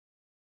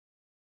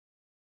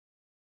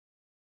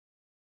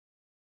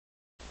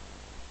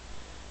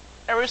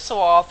Every so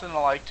often I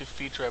like to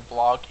feature a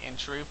blog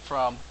entry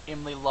from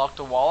Emily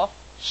Lakdawalla.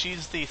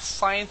 She's the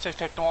Science and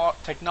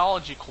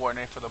Technology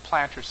Coordinator for the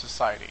Planetary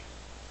Society.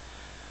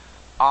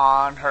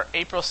 On her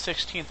April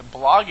 16th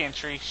blog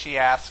entry, she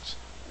asks,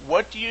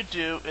 "What do you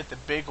do if the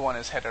big one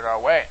is headed our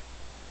way?"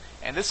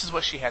 And this is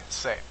what she had to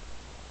say.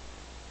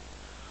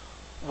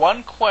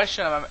 One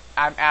question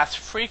I'm asked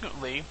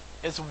frequently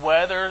is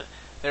whether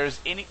there is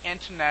any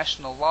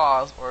international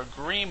laws or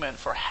agreement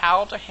for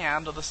how to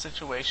handle the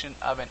situation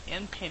of an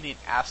impending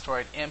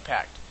asteroid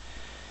impact.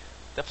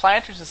 The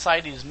Planetary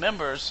Society's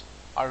members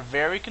are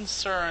very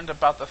concerned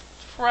about the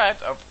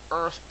threat of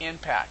Earth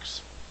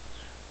impacts.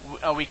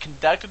 We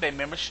conducted a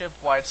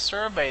membership-wide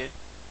survey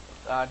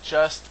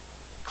just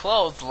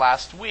closed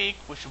last week,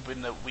 which would have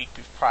been the week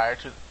prior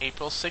to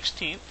April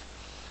 16th,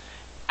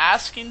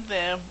 asking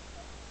them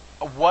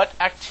what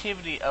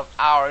activity of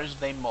ours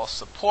they most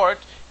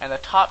support, and the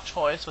top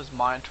choice was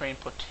monitoring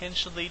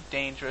potentially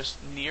dangerous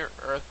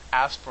near-Earth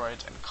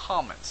asteroids and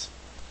comets.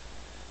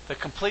 The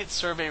complete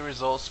survey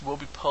results will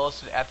be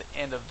posted at the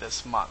end of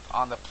this month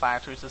on the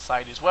Planetary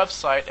Society's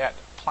website at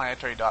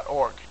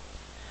planetary.org.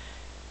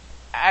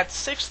 At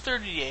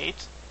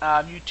 6:38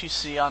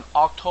 UTC on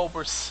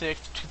October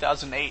 6,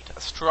 2008,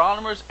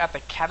 astronomers at the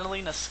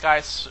Catalina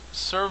Sky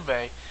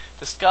Survey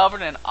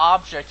discovered an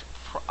object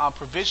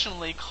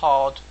provisionally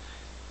called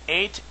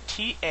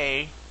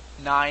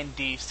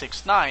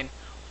 8TA9D69,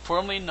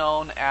 formerly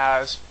known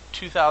as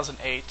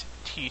 2008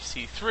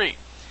 TC3.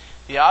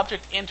 The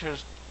object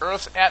enters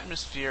Earth's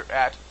atmosphere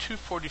at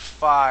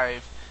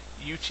 2:45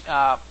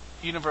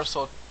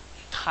 Universal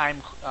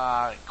Time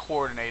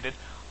Coordinated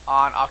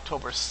on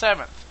October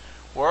 7th,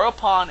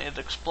 whereupon it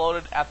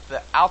exploded at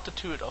the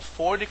altitude of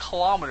 40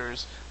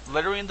 kilometers,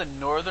 littering the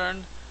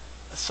northern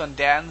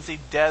Sundanzi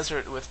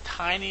Desert with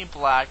tiny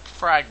black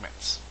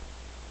fragments.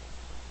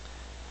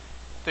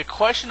 The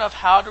question of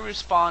how to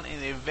respond in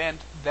the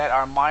event that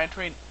our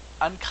monitoring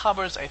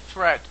uncovers a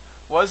threat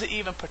wasn't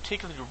even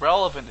particularly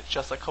relevant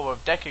just a couple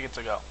of decades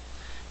ago,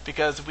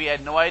 because we had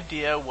no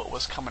idea what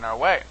was coming our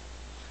way.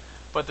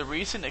 But the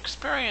recent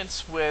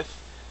experience with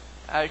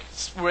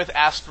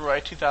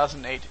Asteroid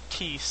 2008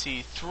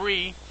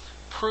 TC3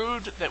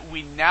 proved that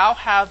we now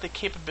have the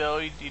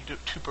capability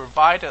to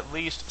provide at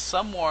least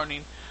some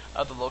warning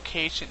of the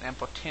location and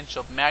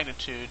potential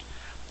magnitude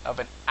of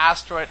an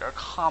asteroid or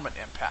comet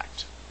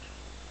impact.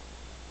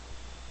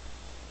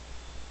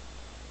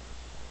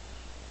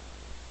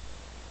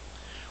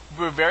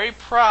 We're very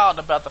proud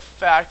about the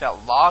fact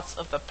that lots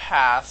of the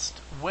past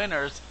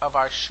winners of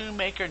our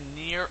Shoemaker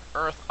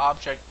Near-Earth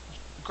Object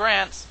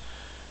grants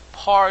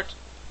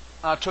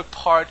took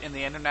part in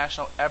the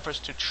international efforts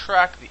to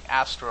track the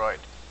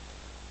asteroid.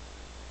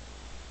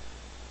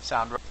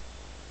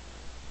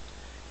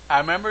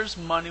 Our members'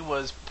 money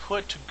was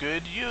put to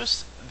good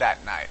use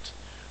that night.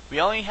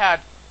 We only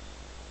had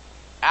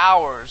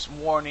hours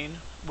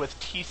warning with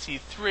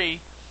TC3,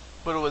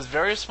 but it was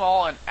very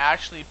small and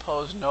actually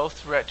posed no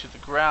threat to the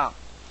ground.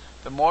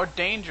 The more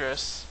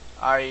dangerous,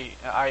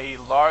 i.e.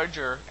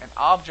 larger, an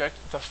object,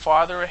 the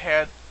farther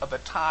ahead of the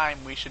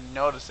time we should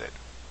notice it,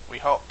 we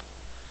hope.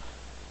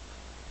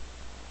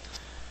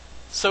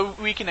 So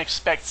we can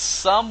expect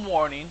some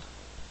warning,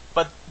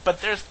 but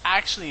there's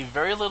actually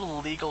very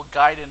little legal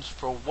guidance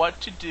for what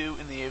to do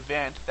in the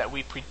event that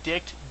we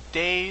predict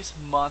days,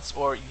 months,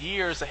 or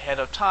years ahead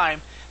of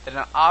time that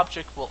an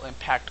object will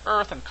impact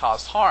Earth and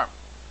cause harm.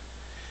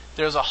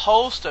 There's a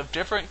host of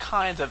different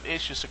kinds of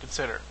issues to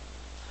consider.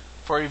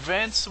 For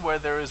events where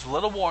there is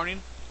little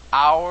warning,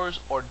 hours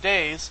or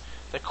days,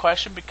 the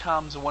question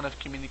becomes one of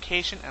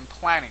communication and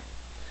planning.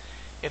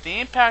 If the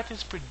impact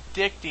is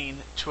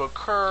predicting to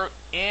occur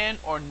in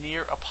or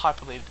near a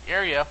populated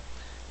area,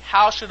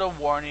 how should a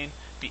warning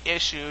be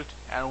issued,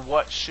 and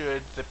what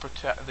should the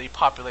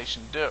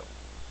population do?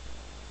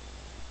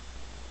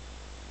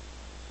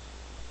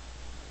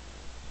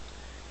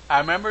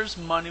 Our members'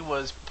 money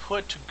was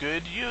put to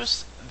good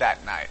use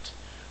that night.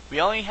 We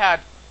only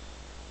had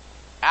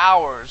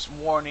hours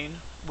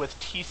warning with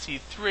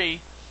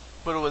TC3,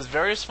 but it was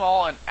very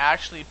small and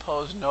actually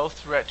posed no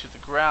threat to the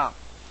ground.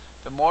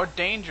 The more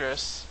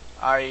dangerous,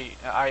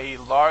 i.e.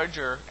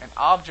 larger, an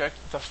object,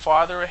 the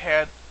farther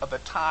ahead of the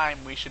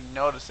time we should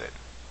notice it,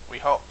 we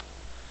hope.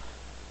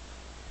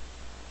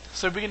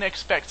 So we can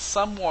expect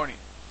some warning,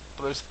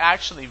 but there's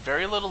actually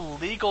very little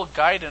legal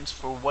guidance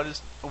for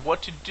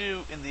what to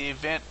do in the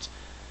event.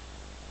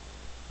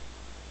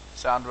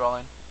 Sound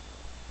rolling.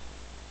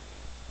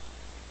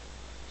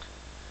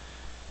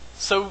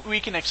 So we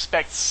can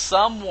expect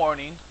some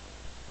warning,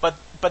 but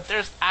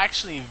there's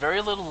actually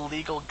very little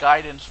legal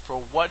guidance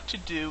for what to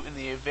do in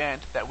the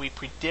event that we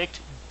predict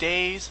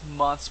days,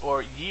 months,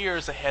 or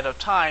years ahead of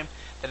time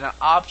that an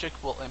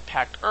object will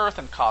impact Earth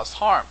and cause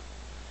harm.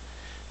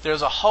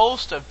 There's a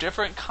host of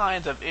different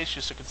kinds of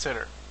issues to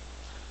consider.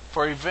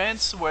 For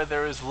events where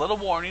there is little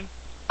warning,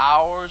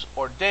 hours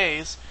or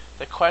days,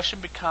 the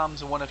question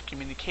becomes one of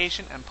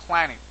communication and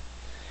planning.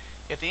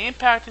 If the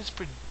impact is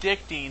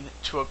predicting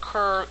to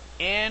occur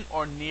in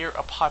or near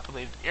a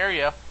populated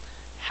area,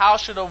 how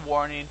should a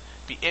warning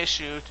be be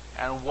issued,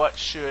 and what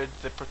should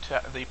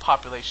the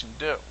population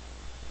do.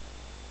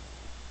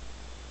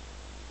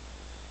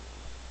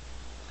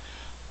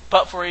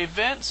 But for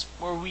events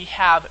where we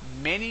have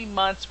many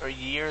months or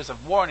years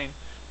of warning,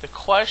 the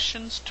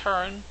questions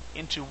turn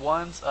into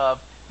ones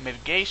of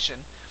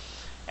mitigation,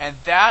 and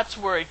that's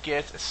where it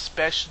gets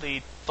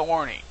especially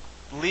thorny,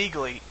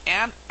 legally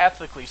and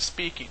ethically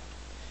speaking.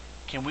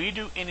 Can we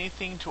do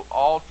anything to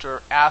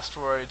alter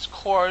asteroid's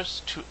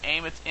course to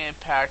aim its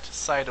impact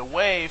site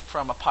away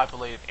from a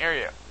populated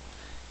area?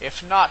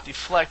 If not,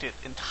 deflect it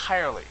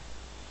entirely.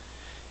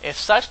 If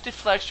such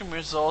deflection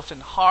results in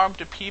harm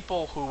to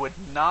people who would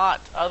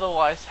not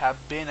otherwise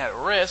have been at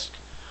risk,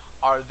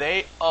 are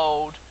they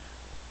owed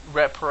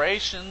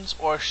reparations,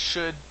 or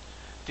should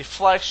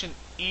deflection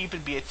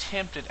even be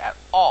attempted at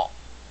all?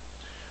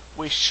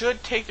 We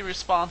should take the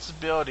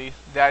responsibility,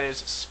 that is,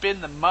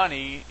 spend the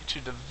money to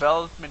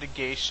develop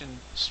mitigation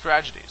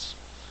strategies.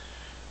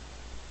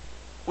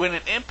 When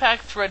an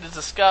impact threat is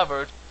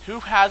discovered,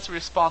 who has the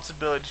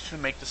responsibility to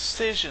make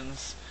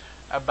decisions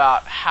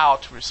about how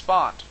to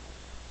respond?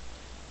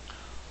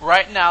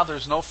 Right now,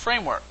 there's no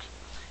framework,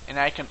 and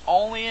I can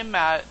only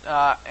imagine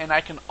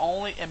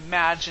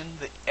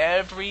the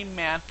every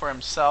man for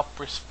himself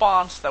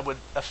response that would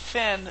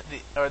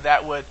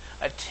that would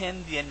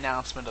attend the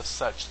announcement of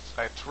such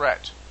a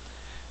threat.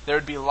 There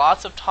would be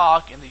lots of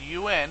talk in the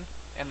UN,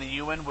 and the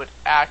UN would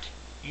act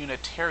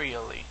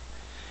unitarily.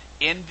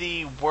 In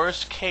the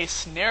worst case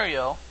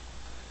scenario,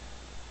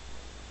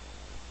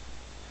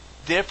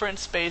 different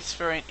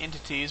spacefaring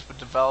entities would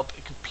develop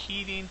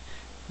competing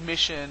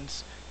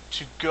missions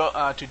to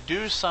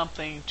do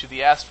something to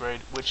the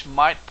asteroid, which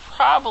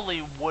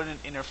probably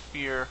wouldn't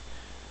interfere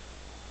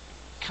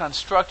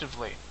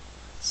constructively.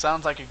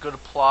 Sounds like a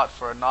good plot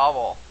for a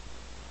novel.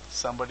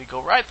 Somebody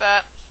go write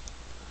that.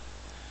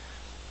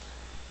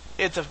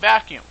 It's a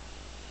vacuum.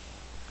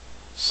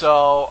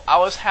 So I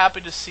was happy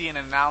to see an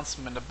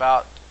announcement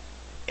about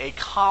a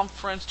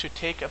conference to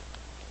take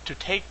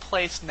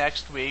place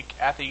next week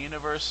at the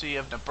University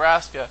of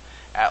Nebraska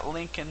at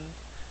Lincoln,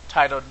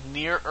 titled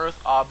Near Earth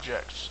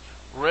Objects: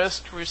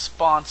 Risk,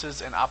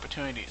 Responses, and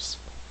Opportunities.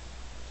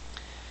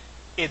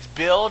 It's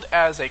billed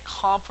as a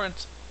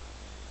conference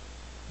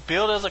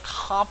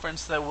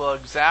that will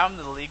examine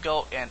the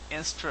legal and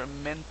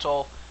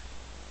institutional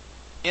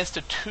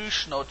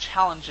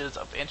challenges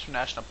of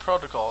international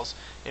protocols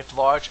if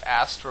large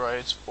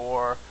asteroids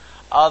or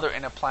other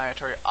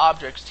interplanetary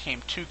objects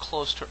came too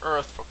close to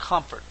Earth for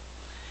comfort,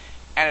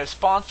 and is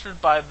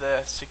sponsored by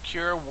the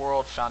Secure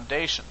World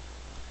Foundation,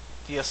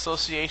 the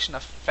Association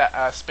of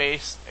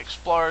Space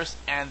Explorers,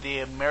 and the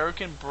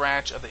American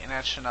branch of the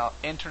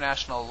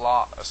International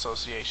Law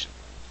Association.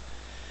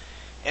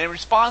 In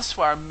response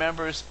to our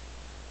members'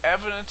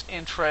 evident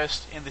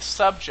interest in the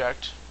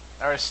subject,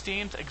 our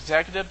esteemed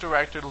Executive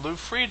Director Lou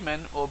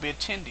Friedman will be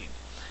attending,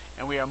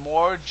 and we are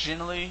more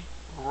generally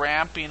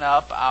ramping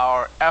up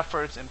our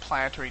efforts in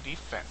planetary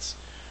defense.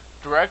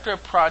 Director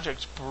of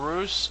Projects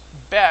Bruce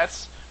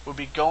Betts will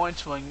be going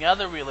to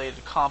another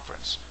related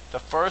conference, the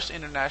first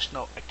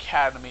International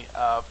Academy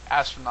of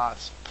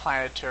Astronauts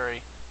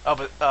Planetary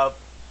let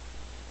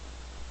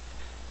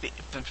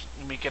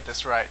me get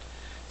this right.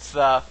 It's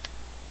the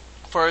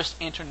first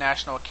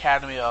International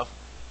Academy of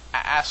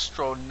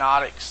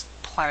Astronautics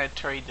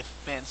Planetary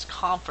Defense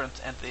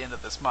Conference at the end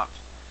of this month.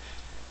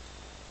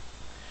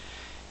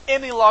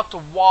 Emily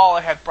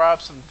Lakdawalla had brought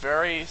up some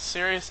very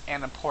serious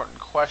and important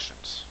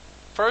questions.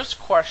 First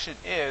question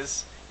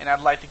is, and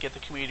I'd like to get the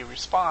community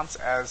response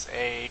as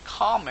a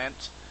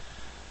comment,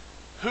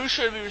 who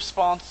should be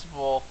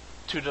responsible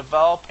to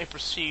develop a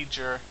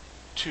procedure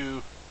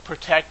to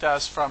protect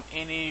us from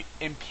any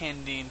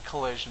impending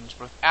collisions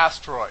with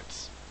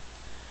asteroids?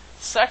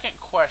 Second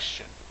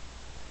question,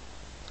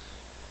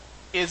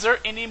 is there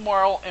any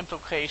moral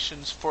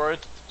implications for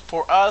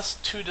us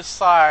to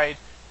decide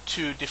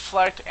to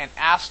deflect an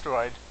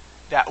asteroid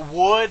that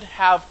would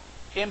have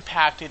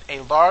impacted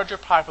a larger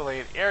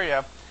populated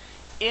area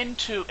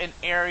into an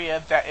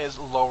area that is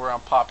lower in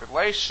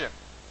population,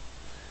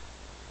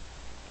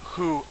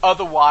 who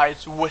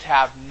otherwise would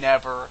have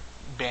never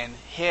been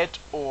hit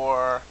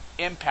or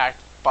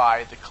impacted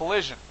by the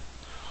collision?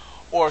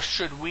 Or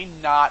should we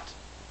not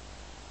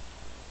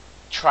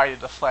try to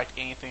deflect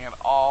anything at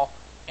all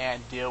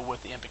and deal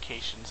with the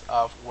implications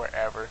of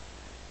wherever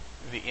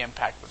the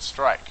impact would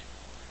strike?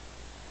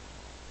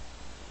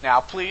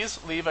 Now, please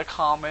leave a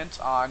comment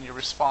on your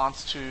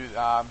response to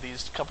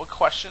these couple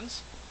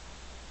questions.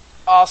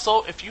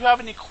 Also, if you have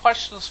any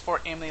questions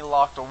for Emily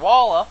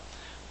Lakdawalla,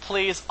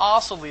 please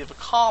also leave a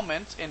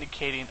comment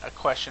indicating a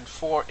question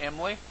for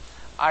Emily.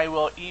 I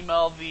will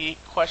email the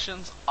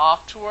questions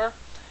off to her,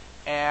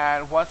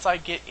 and once I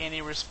get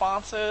any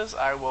responses,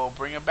 I will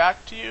bring them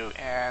back to you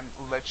and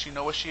let you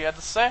know what she had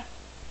to say.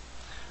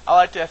 I'd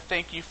like to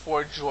thank you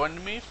for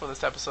joining me for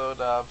this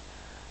episode of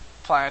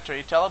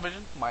Planetary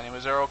Television. My name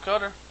is Errol.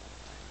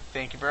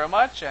 Thank you very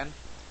much, and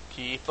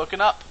keep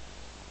looking up.